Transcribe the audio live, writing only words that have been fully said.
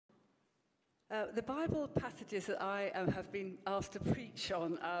The Bible passages that I have been asked to preach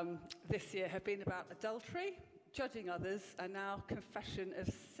on this year have been about adultery, judging others, and now confession of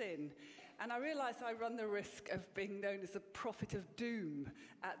sin. And I realise I run the risk of being known as a prophet of doom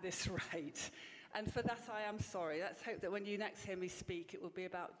at this rate. And for that I am sorry. Let's hope that when you next hear me speak, it will be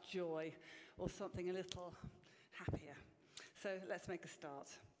about joy or something a little happier. So let's make a start.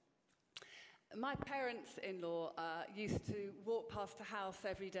 My parents-in-law used to walk past a house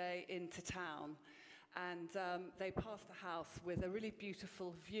every day into town, and they passed a house with a really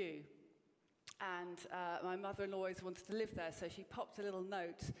beautiful view. And my mother-in-law always wanted to live there, so she popped a little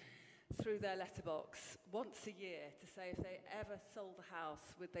note through their letterbox once a year to say if they ever sold the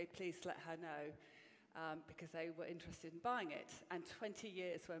house, would they please let her know, because they were interested in buying it. And 20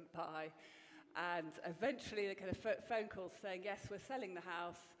 years went by, and eventually they got a phone call saying, yes, we're selling the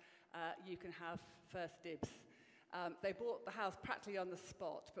house. You can have first dibs. They bought the house practically on the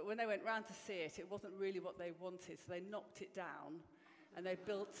spot, but when they went round to see it, it wasn't really what they wanted, so they knocked it down, and they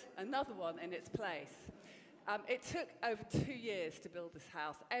built another one in its place. It took over 2 years to build this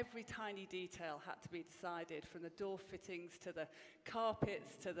house. Every tiny detail had to be decided, from the door fittings to the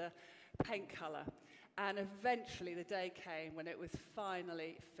carpets to the paint colour. And eventually the day came when it was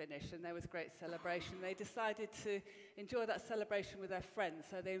finally finished, and there was great celebration. They decided to enjoy that celebration with their friends,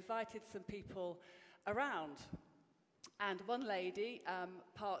 so they invited some people around. And one lady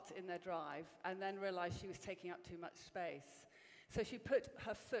parked in their drive and then realised she was taking up too much space. So she put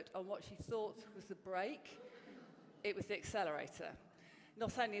her foot on what she thought was the brake. It was the accelerator.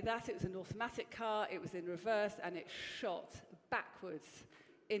 Not only that, it was an automatic car, it was in reverse, and it shot backwards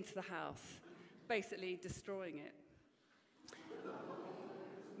into the house, basically destroying it.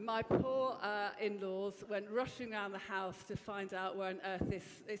 My poor in-laws went rushing around the house to find out where on earth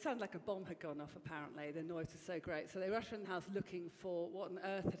it sounded like a bomb had gone off, apparently. The noise was so great. So they rushed around the house looking for what on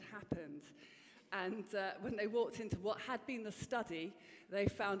earth had happened. And when they walked into what had been the study, they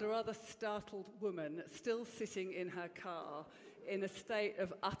found a rather startled woman still sitting in her car in a state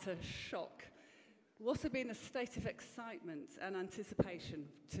of utter shock. What had been a state of excitement and anticipation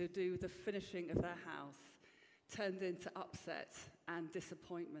to do with the finishing of their house turned into upset and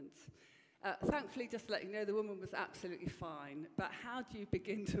disappointment. Thankfully, just to let you know, the woman was absolutely fine. But how do you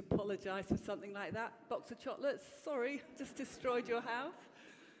begin to apologise for something like that? Box of chocolates? Sorry, just destroyed your house?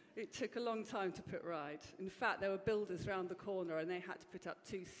 It took a long time to put right. In fact, there were builders round the corner, and they had to put up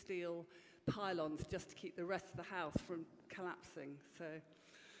 2 steel pylons just to keep the rest of the house from collapsing.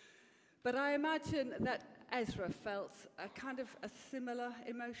 But I imagine that Ezra felt a kind of a similar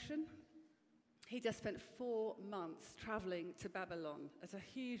emotion. He just spent 4 months travelling to Babylon at a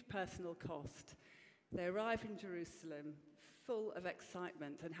huge personal cost. They arrived in Jerusalem full of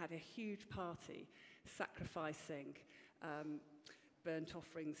excitement and had a huge party, sacrificing burnt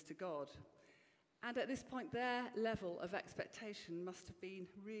offerings to God. And at this point, their level of expectation must have been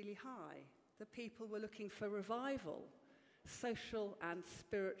really high. The people were looking for revival, social and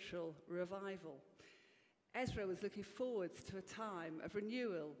spiritual revival. Ezra was looking forward to a time of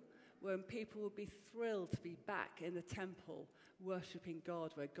renewal when people would be thrilled to be back in the temple, worshipping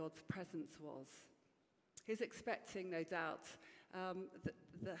God where God's presence was. He's expecting, no doubt,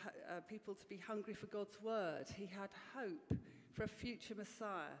 the people to be hungry for God's word. He had hope for a future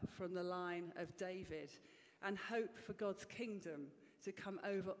Messiah from the line of David, and hope for God's kingdom to come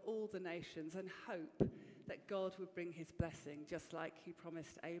over all the nations, and hope that God would bring his blessing, just like he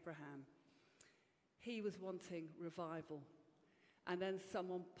promised Abraham. He was wanting revival, and then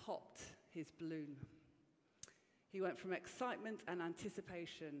someone popped his balloon. He went from excitement and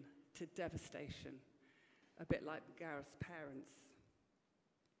anticipation to devastation, a bit like Gareth's parents.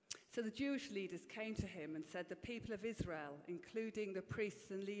 So the Jewish leaders came to him and said, the people of Israel, including the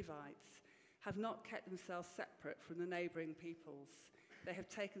priests and Levites, have not kept themselves separate from the neighbouring peoples. They have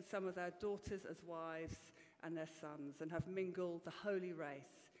taken some of their daughters as wives and their sons, and have mingled the holy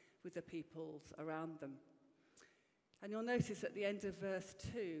race with the peoples around them. And you'll notice at the end of verse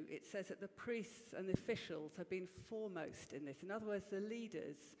 2, it says that the priests and the officials have been foremost in this. In other words, the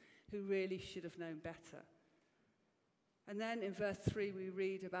leaders who really should have known better. And then in verse 3, we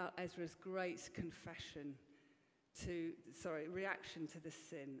read about Ezra's great reaction to the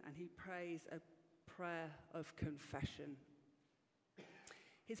sin, and he prays a prayer of confession.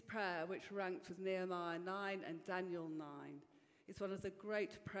 His prayer, which ranked with Nehemiah 9 and Daniel 9, is one of the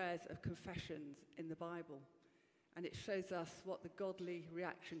great prayers of confessions in the Bible, and it shows us what the godly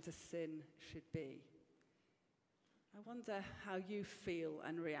reaction to sin should be. I wonder how you feel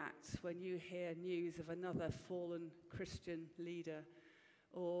and react when you hear news of another fallen Christian leader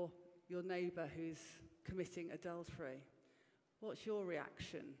or your neighbour who's committing adultery. What's your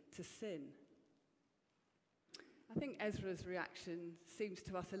reaction to sin? I think Ezra's reaction seems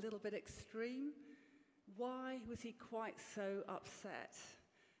to us a little bit extreme. Why was he quite so upset?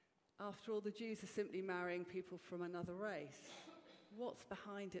 After all, the Jews are simply marrying people from another race. What's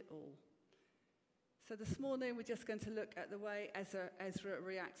behind it all? So this morning we're just going to look at the way Ezra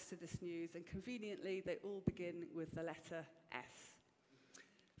reacts to this news, and conveniently they all begin with the letter S.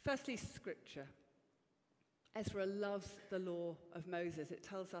 Firstly, Scripture. Ezra loves the law of Moses. It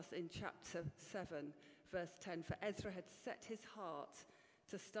tells us in chapter 7, verse 10, "For Ezra had set his heart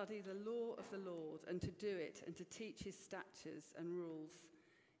to study the law of the Lord and to do it and to teach his statutes and rules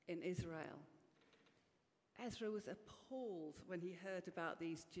in Israel." Ezra was appalled when he heard about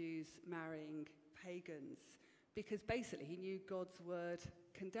these Jews marrying pagans, because basically he knew God's word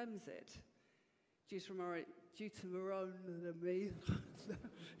condemns it. Deuteronomy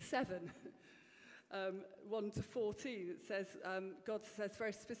 7, 1 to 14, it says, God says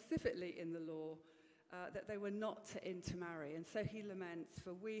very specifically in the law that they were not to intermarry. And so he laments,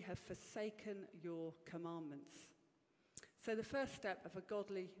 "For we have forsaken your commandments." So the first step of a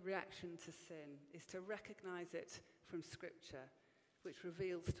godly reaction to sin is to recognize it from Scripture, which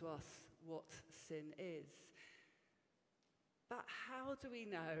reveals to us what sin is. But how do we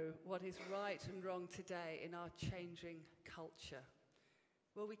know what is right and wrong today in our changing culture?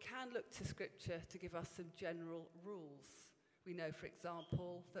 Well, we can look to Scripture to give us some general rules. We know, for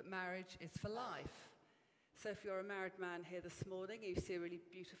example, that marriage is for life. So if you're a married man here this morning, you see a really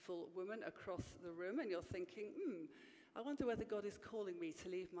beautiful woman across the room and you're thinking, I wonder whether God is calling me to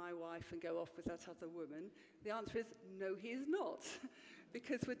leave my wife and go off with that other woman. The answer is no, he is not.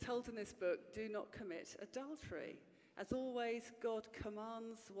 Because we're told in this book, do not commit adultery. As always, God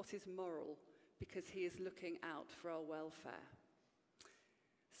commands what is moral because he is looking out for our welfare.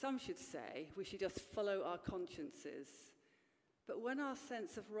 Some should say we should just follow our consciences. But when our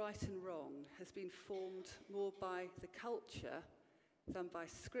sense of right and wrong has been formed more by the culture than by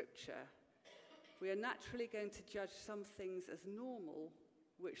Scripture, we are naturally going to judge some things as normal,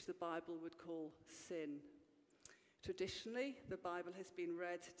 which the Bible would call sin. Traditionally, the Bible has been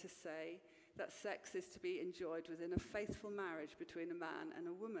read to say that sex is to be enjoyed within a faithful marriage between a man and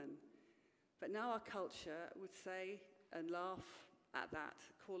a woman. But now our culture would say and laugh at that,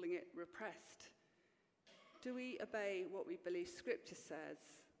 calling it repressed. Do we obey what we believe Scripture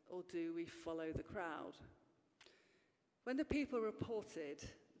says, or do we follow the crowd? When the people reported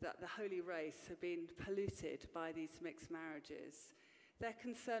that the holy race had been polluted by these mixed marriages, their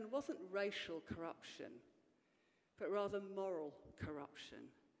concern wasn't racial corruption, but rather moral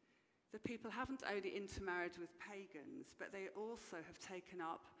corruption. The people haven't only intermarried with pagans, but they also have taken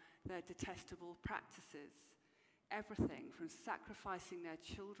up their detestable practices. Everything from sacrificing their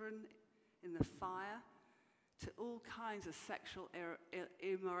children in the fire to all kinds of sexual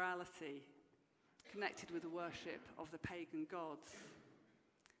immorality connected with the worship of the pagan gods.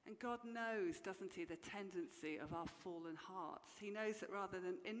 And God knows, doesn't he, the tendency of our fallen hearts. He knows that rather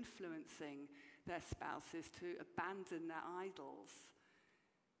than influencing their spouses to abandon their idols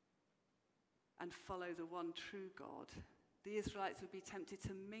and follow the one true God, the Israelites would be tempted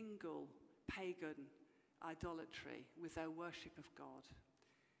to mingle pagan idolatry with their worship of God.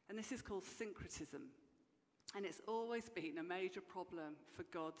 And this is called syncretism. And it's always been a major problem for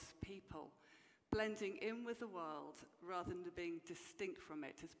God's people. Blending in with the world rather than being distinct from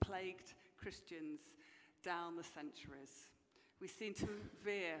it has plagued Christians down the centuries. We seem to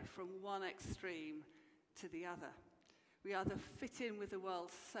veer from one extreme to the other. We either fit in with the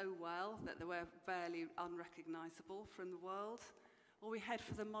world so well that we're barely unrecognizable from the world, or we head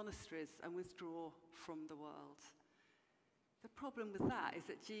for the monasteries and withdraw from the world. The problem with that is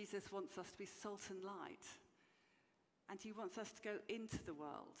that Jesus wants us to be salt and light, and he wants us to go into the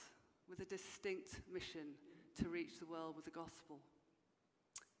world with a distinct mission to reach the world with the gospel.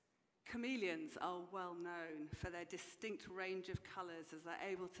 Chameleons are well known for their distinct range of colours as they're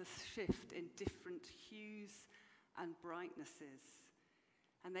able to shift in different hues and brightnesses.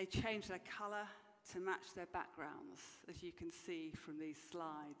 And they change their colour to match their backgrounds, as you can see from these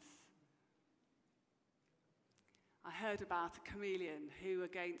slides. I heard about a chameleon who,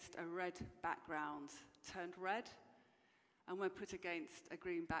 against a red background, turned red, and when put against a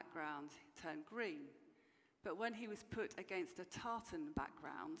green background, turned green. But when he was put against a tartan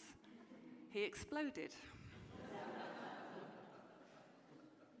background, he exploded.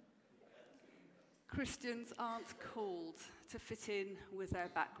 Christians aren't called to fit in with their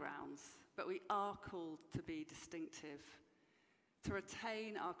backgrounds, but we are called to be distinctive, to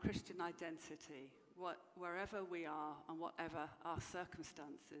retain our Christian identity, wherever we are and whatever our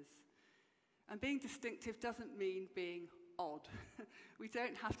circumstances. And being distinctive doesn't mean being odd. We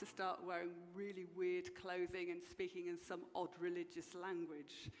don't have to start wearing really weird clothing and speaking in some odd religious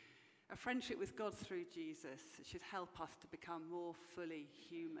language. A friendship with God through Jesus should help us to become more fully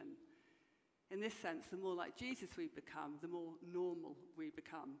human. In this sense, the more like Jesus we become, the more normal we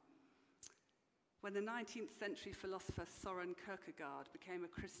become. When the 19th century philosopher Søren Kierkegaard became a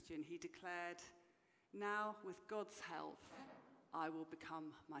Christian, he declared, "Now, with God's help, I will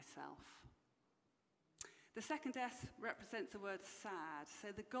become myself." The second S represents the word sad,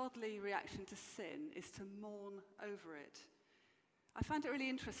 so the godly reaction to sin is to mourn over it. I found it really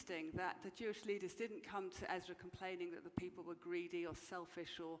interesting that the Jewish leaders didn't come to Ezra complaining that the people were greedy or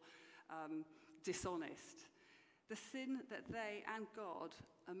selfish or dishonest. The sin that they and God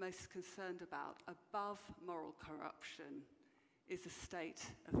are most concerned about, above moral corruption, is the state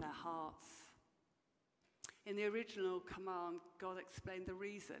of their hearts. In the original command, God explained the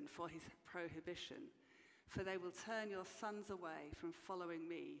reason for his prohibition. "For they will turn your sons away from following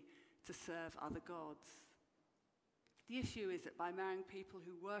me to serve other gods." The issue is that by marrying people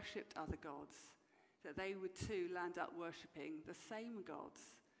who worshipped other gods, that they would too land up worshipping the same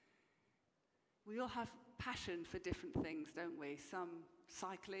gods. We all have passion for different things, don't we? Some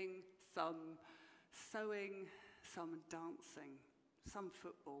cycling, some sewing, some dancing, some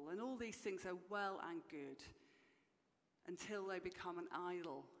football. And all these things are well and good until they become an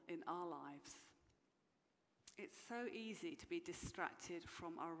idol in our lives. It's so easy to be distracted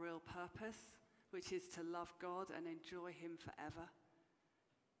from our real purpose, which is to love God and enjoy him forever.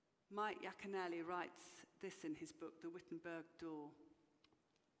 Mike Yaconelli writes this in his book, The Wittenberg Door.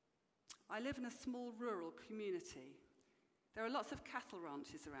 "I live in a small rural community. There are lots of cattle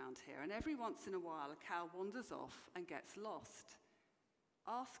ranches around here, and every once in a while a cow wanders off and gets lost.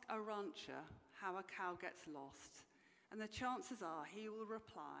 Ask a rancher how a cow gets lost, and the chances are he will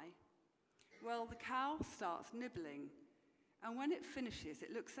reply, 'Well, the cow starts nibbling, and when it finishes,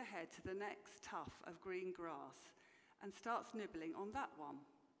 it looks ahead to the next tuft of green grass and starts nibbling on that one.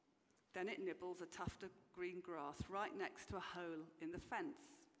 Then it nibbles a tuft of green grass right next to a hole in the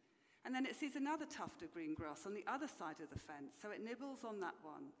fence. And then it sees another tuft of green grass on the other side of the fence, so it nibbles on that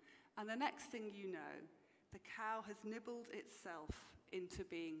one. And the next thing you know, the cow has nibbled itself into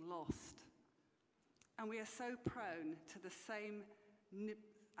being lost. And we are so prone to the same,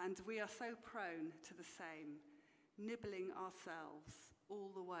 nibbling ourselves all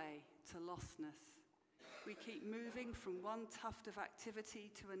the way to lostness. We keep moving from one tuft of activity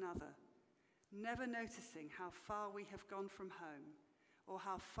to another, never noticing how far we have gone from home, or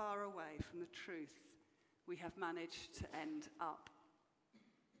how far away from the truth we have managed to end up.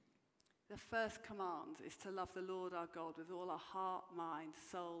 The first command is to love the Lord our God with all our heart, mind,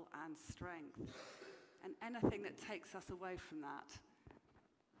 soul, and strength. And anything that takes us away from that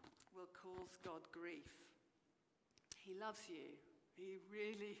will cause God grief. He loves you. He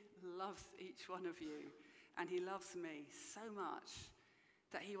really loves each one of you. And he loves me so much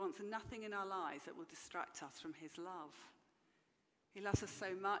that he wants nothing in our lives that will distract us from his love. He loves us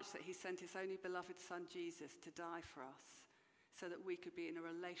so much that he sent his only beloved son, Jesus, to die for us so that we could be in a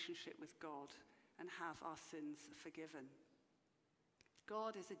relationship with God and have our sins forgiven.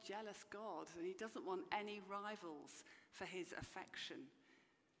 God is a jealous God, and he doesn't want any rivals for his affection.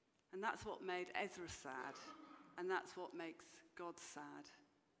 And that's what made Ezra sad, and that's what makes God sad.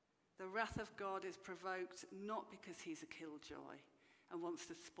 The wrath of God is provoked not because he's a killjoy and wants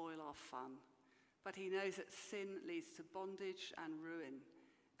to spoil our fun, but he knows that sin leads to bondage and ruin,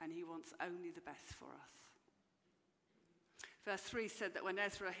 and he wants only the best for us. Verse 3 said that when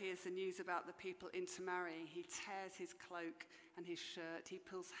Ezra hears the news about the people intermarrying, he tears his cloak and his shirt, he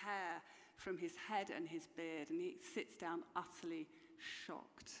pulls hair from his head and his beard, and he sits down utterly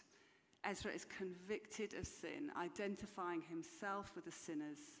shocked. Ezra is convicted of sin, identifying himself with the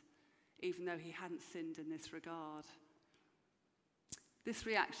sinners, even though he hadn't sinned in this regard. This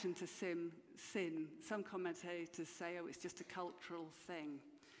reaction to sin, some commentators say, it's just a cultural thing.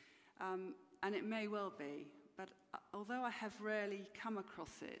 And it may well be, but although I have rarely come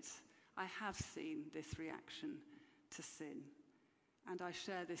across it, I have seen this reaction to sin. And I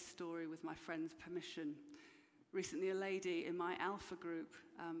share this story with my friend's permission. Recently, a lady in my Alpha group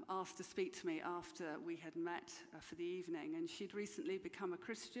asked to speak to me after we had met for the evening, and she'd recently become a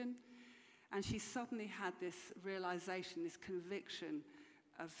Christian. And she suddenly had this realization, this conviction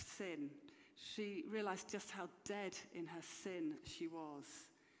of sin. She realized just how dead in her sin she was.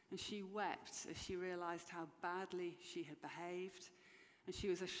 And she wept as she realized how badly she had behaved. And she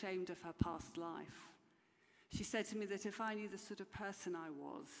was ashamed of her past life. She said to me that if I knew the sort of person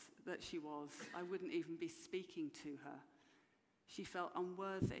she was, I wouldn't even be speaking to her. She felt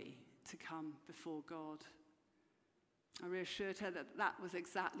unworthy to come before God. I reassured her that that was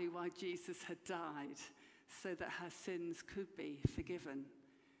exactly why Jesus had died, so that her sins could be forgiven.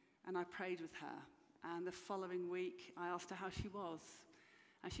 And I prayed with her. And the following week, I asked her how she was.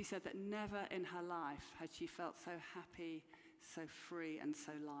 And she said that never in her life had she felt so happy, so free, and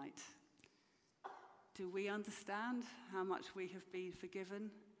so light. Do we understand how much we have been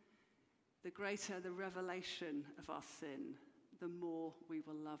forgiven? The greater the revelation of our sin, the more we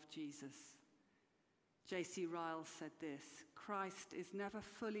will love Jesus. J.C. Ryle said this: Christ is never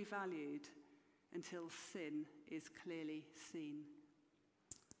fully valued until sin is clearly seen.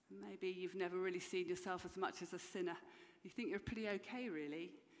 Maybe you've never really seen yourself as much as a sinner. You think you're pretty okay,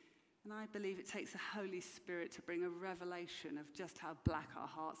 really. And I believe it takes the Holy Spirit to bring a revelation of just how black our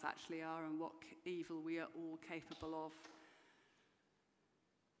hearts actually are and what evil we are all capable of,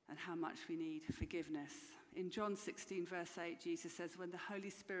 and how much we need forgiveness. In John 16, verse 8, Jesus says, when the Holy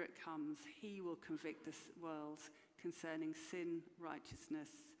Spirit comes, he will convict this world concerning sin, righteousness,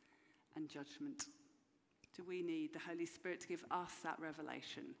 and judgment. Do we need the Holy Spirit to give us that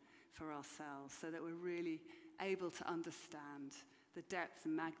revelation for ourselves so that we're really able to understand the depth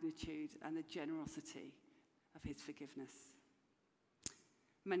and magnitude and the generosity of his forgiveness?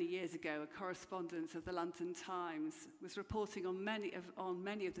 Many years ago, a correspondent of the London Times was reporting on many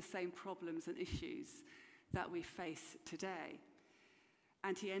of the same problems and issues that we face today.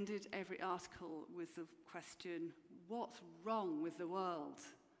 And he ended every article with the question, what's wrong with the world?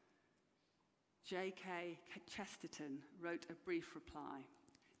 J.K. Chesterton wrote a brief reply.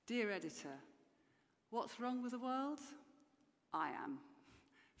 Dear editor, what's wrong with the world? I am.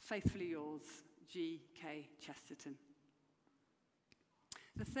 Faithfully yours, G.K. Chesterton.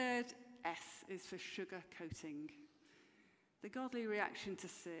 The third S is for sugar coating. The godly reaction to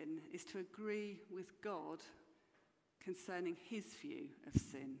sin is to agree with God concerning his view of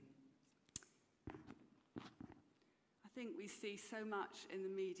sin. I think we see so much in the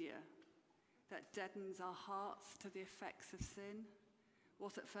media that deadens our hearts to the effects of sin.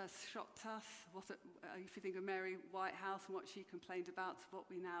 What at first shocked us, if you think of Mary Whitehouse and what she complained about, what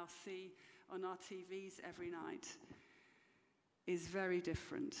we now see on our TVs every night, is very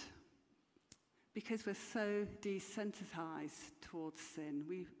different. Because we're so desensitized towards sin,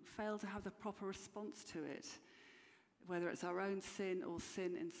 we fail to have the proper response to it, whether it's our own sin or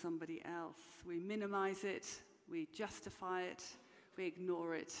sin in somebody else. We minimize it, we justify it, we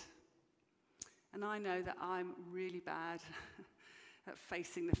ignore it. And I know that I'm really bad at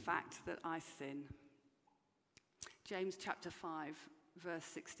facing the fact that I sin. James chapter 5, verse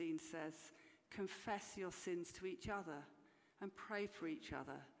 16 says, confess your sins to each other and pray for each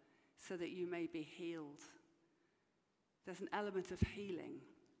other so that you may be healed. There's an element of healing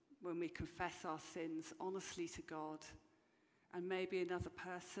when we confess our sins honestly to God and maybe another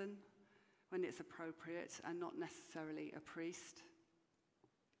person when it's appropriate and not necessarily a priest.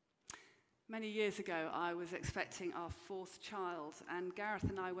 Many years ago, I was expecting our fourth child, and Gareth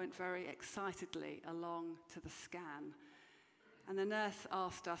and I went very excitedly along to the scan. And the nurse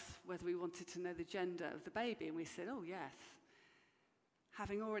asked us whether we wanted to know the gender of the baby, and we said, oh, yes.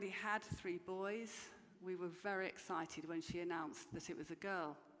 Having already had 3 boys, we were very excited when she announced that it was a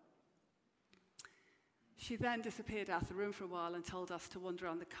girl. She then disappeared out of the room for a while and told us to wander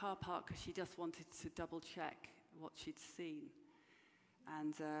around the car park because she just wanted to double-check what she'd seen.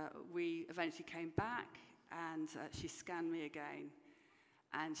 And we eventually came back, and she scanned me again,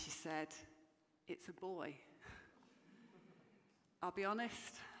 and she said, it's a boy. I'll be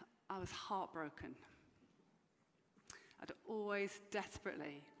honest, I was heartbroken. I'd always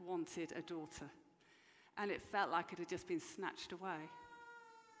desperately wanted a daughter, and it felt like it had just been snatched away.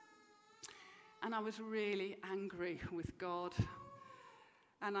 And I was really angry with God,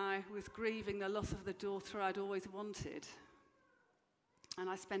 and I was grieving the loss of the daughter I'd always wanted. And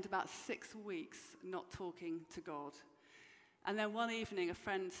I spent about 6 weeks not talking to God. And then one evening, a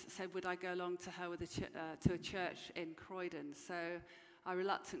friend said, would I go along to her with to a church in Croydon? So I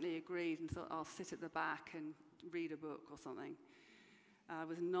reluctantly agreed and thought, I'll sit at the back and read a book or something. I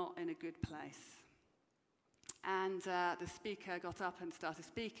was not in a good place. And the speaker got up and started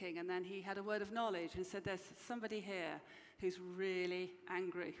speaking, and then he had a word of knowledge and said, there's somebody here who's really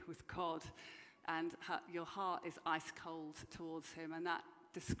angry with God, and your heart is ice cold towards him, and that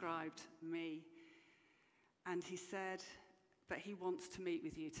described me. And he said, but he wants to meet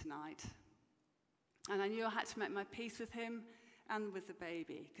with you tonight. And I knew I had to make my peace with him and with the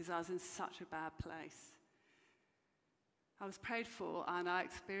baby, because I was in such a bad place. I was prayed for, and I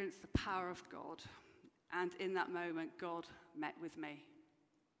experienced the power of God. And in that moment, God met with me.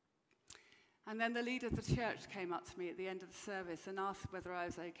 And then the leader of the church came up to me at the end of the service and asked whether I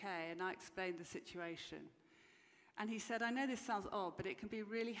was okay, and I explained the situation. And he said, I know this sounds odd, but it can be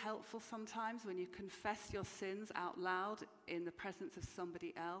really helpful sometimes when you confess your sins out loud in the presence of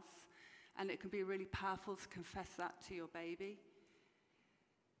somebody else. And it can be really powerful to confess that to your baby.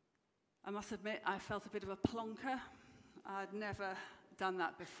 I must admit, I felt a bit of a plonker. I'd never done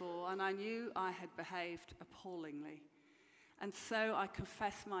that before, and I knew I had behaved appallingly. And so I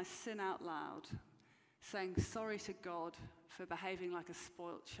confessed my sin out loud, saying sorry to God for behaving like a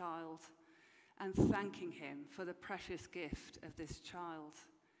spoilt child, and thanking him for the precious gift of this child.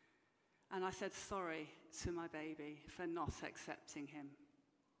 And I said sorry to my baby for not accepting him.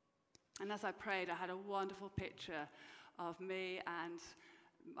 And as I prayed, I had a wonderful picture of me and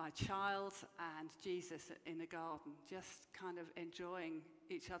my child and Jesus in a garden, just kind of enjoying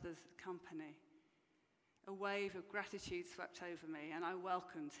each other's company. A wave of gratitude swept over me, and I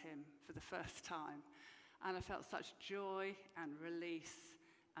welcomed him for the first time. And I felt such joy and release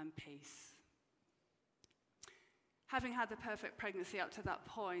and peace. Having had the perfect pregnancy up to that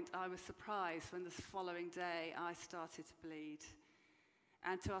point, I was surprised when the following day I started to bleed.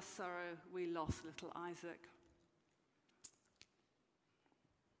 And to our sorrow, we lost little Isaac.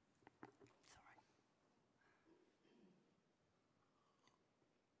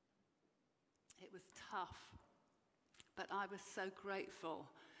 It was tough, but I was so grateful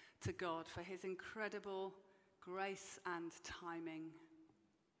to God for his incredible grace and timing.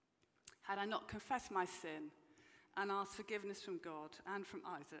 Had I not confessed my sin and asked forgiveness from God and from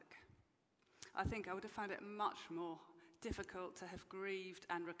Isaac, I think I would have found it much more difficult to have grieved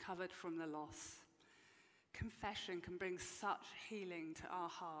and recovered from the loss. Confession can bring such healing to our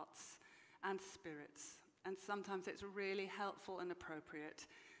hearts and spirits, and sometimes it's really helpful and appropriate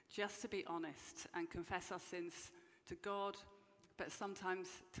just to be honest and confess our sins to God, but sometimes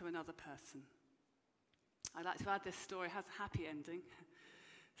to another person. I'd like to add this story has a happy ending.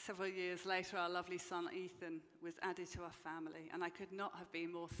 Several years later, our lovely son Ethan was added to our family, and I could not have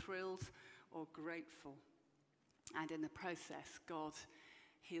been more thrilled or grateful. And in the process, God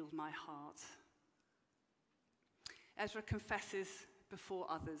healed my heart. Ezra confesses before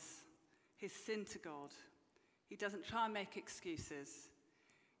others his sin to God. He doesn't try and make excuses.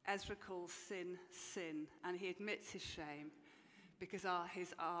 Ezra calls sin, sin, and he admits his shame because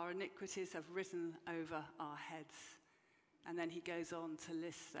our iniquities have risen over our heads. And then he goes on to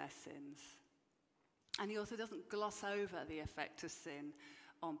list their sins. And he also doesn't gloss over the effect of sin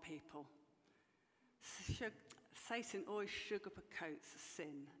on people. Satan always sugarcoats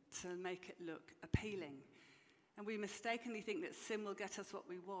sin to make it look appealing. And we mistakenly think that sin will get us what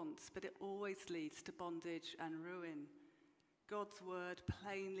we want, but it always leads to bondage and ruin. God's word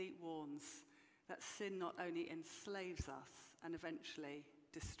plainly warns that sin not only enslaves us and eventually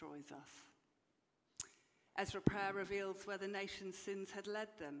destroys us. Ezra's prayer reveals where the nation's sins had led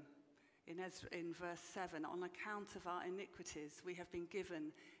them. In verse 7, on account of our iniquities, we have been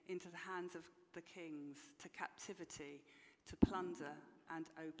given into the hands of the kings, to captivity, to plunder and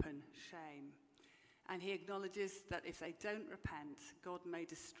open shame. And he acknowledges that if they don't repent, God may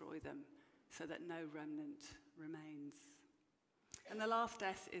destroy them so that no remnant remains. And the last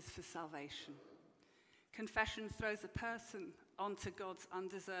S is for salvation. Confession throws a person onto God's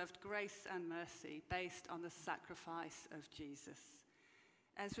undeserved grace and mercy based on the sacrifice of Jesus.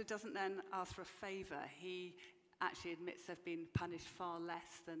 Ezra doesn't then ask for a favor. He actually admits they've been punished far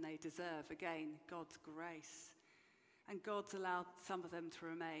less than they deserve. Again, God's grace. And God's allowed some of them to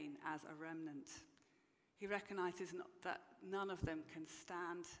remain as a remnant. He recognizes that none of them can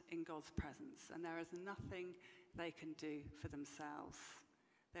stand in God's presence, and there is nothing they can do for themselves.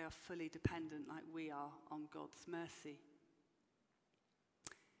 They are fully dependent, like we are, on God's mercy.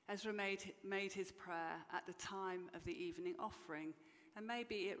 Ezra made his prayer at the time of the evening offering, and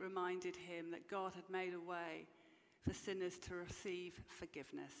maybe it reminded him that God had made a way for sinners to receive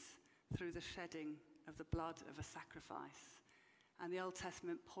forgiveness through the shedding of the blood of a sacrifice. And the Old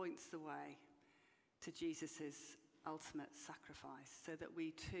Testament points the way to Jesus' ultimate sacrifice so that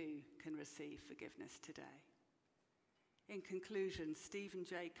we too can receive forgiveness today. In conclusion, Stephen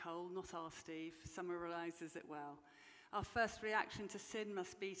J. Cole, not our Steve, summarizes it well. Our first reaction to sin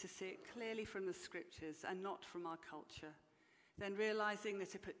must be to see it clearly from the scriptures and not from our culture. Then realizing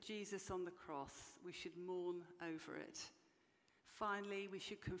that to put Jesus on the cross, we should mourn over it. Finally, we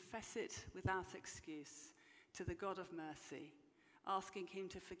should confess it without excuse to the God of mercy, asking him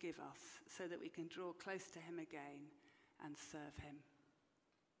to forgive us so that we can draw close to him again and serve him.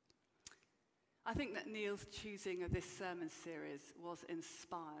 I think that Neil's choosing of this sermon series was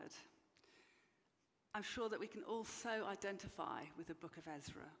inspired. I'm sure that we can also identify with the book of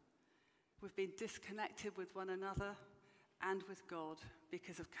Ezra. We've been disconnected with one another and with God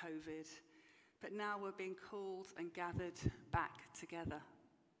because of COVID, But now we're being called and gathered back together.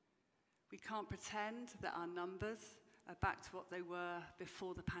 We can't pretend that our numbers are back to what they were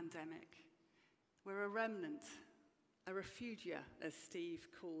before the pandemic. We're a remnant, a refugia, as Steve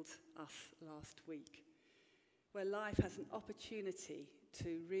called us last week, where life has an opportunity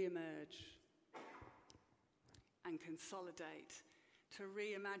to re-emerge and consolidate, to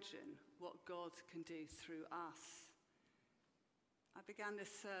reimagine what God can do through us. I began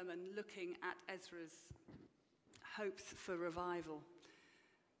this sermon looking at Ezra's hopes for revival.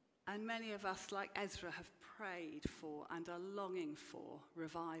 And many of us, like Ezra, have prayed for and are longing for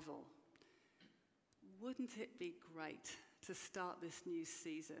revival. Wouldn't it be great to start this new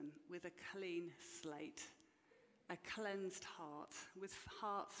season with a clean slate, a cleansed heart, with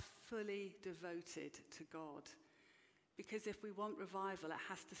hearts fully devoted to God? Because if we want revival, it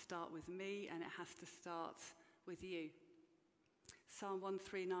has to start with me and it has to start with you. Psalm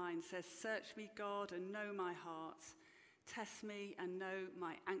 139 says, "Search me, God, and know my heart. Test me and know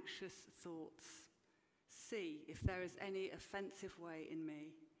my anxious thoughts. See if there is any offensive way in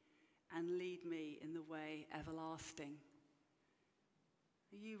me, and lead me in the way everlasting."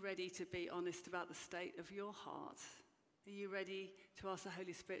 Are you ready to be honest about the state of your heart? Are you ready to ask the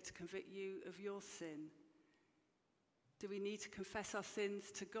Holy Spirit to convict you of your sin? Do we need to confess our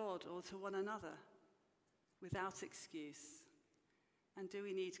sins to God or to one another without excuse? And do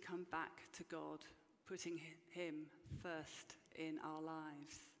we need to come back to God, putting him first in our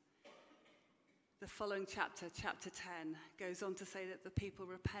lives? The following chapter, chapter 10, goes on to say that the people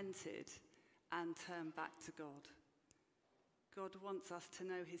repented and turned back to God. God wants us to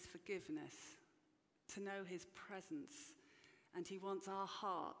know his forgiveness, to know his presence, and he wants our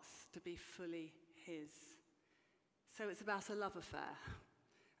hearts to be fully his. So it's about a love affair,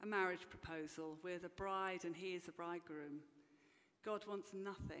 a marriage proposal. We're the bride and he is the bridegroom. God wants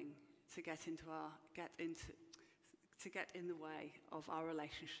nothing to get in the way of our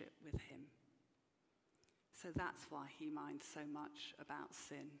relationship with him. So that's why he minds so much about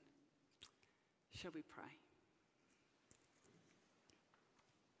sin. Shall we pray?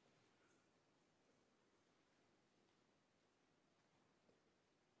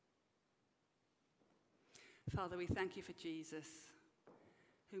 Father, we thank you for Jesus,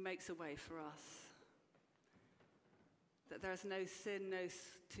 who makes a way for us. That there is no sin,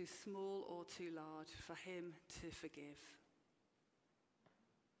 too small or too large, for him to forgive.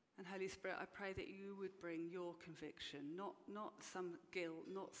 And Holy Spirit, I pray that you would bring your conviction, not some guilt,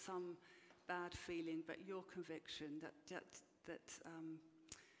 not some bad feeling, but your conviction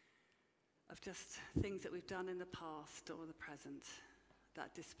of just things that we've done in the past or the present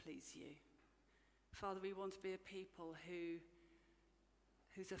that displease you. Father, we want to be a people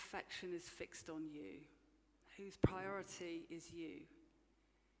whose affection is fixed on you, whose priority is you.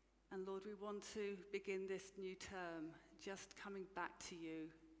 And Lord, we want to begin this new term just coming back to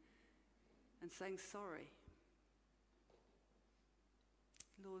you and saying sorry.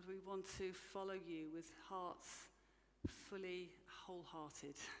 Lord, we want to follow you with hearts fully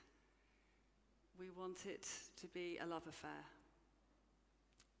wholehearted. We want it to be a love affair.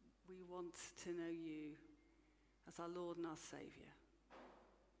 We want to know you as our Lord and our Saviour.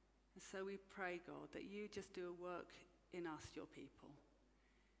 And so we pray, God, that you just do a work in us, your people,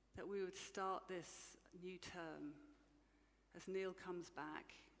 that we would start this new term as Neil comes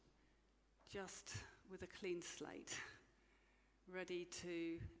back, just with a clean slate, ready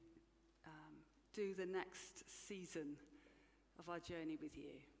to do the next season of our journey with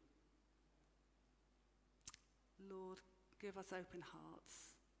you. Lord, give us open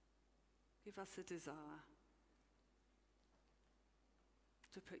hearts. Give us a desire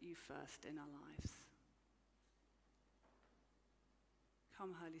to put you first in our lives.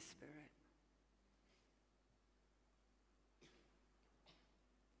 Come, Holy Spirit.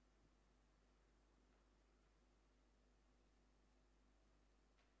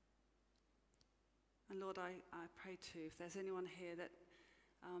 And Lord, I pray too, if there's anyone here that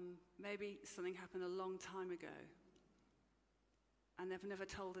maybe something happened a long time ago and they've never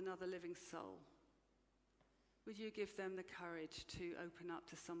told another living soul, would you give them the courage to open up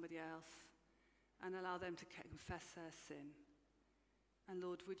to somebody else and allow them to confess their sin? And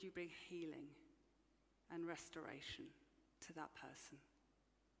Lord, would you bring healing and restoration to that person?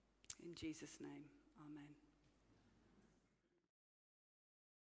 In Jesus' name, amen.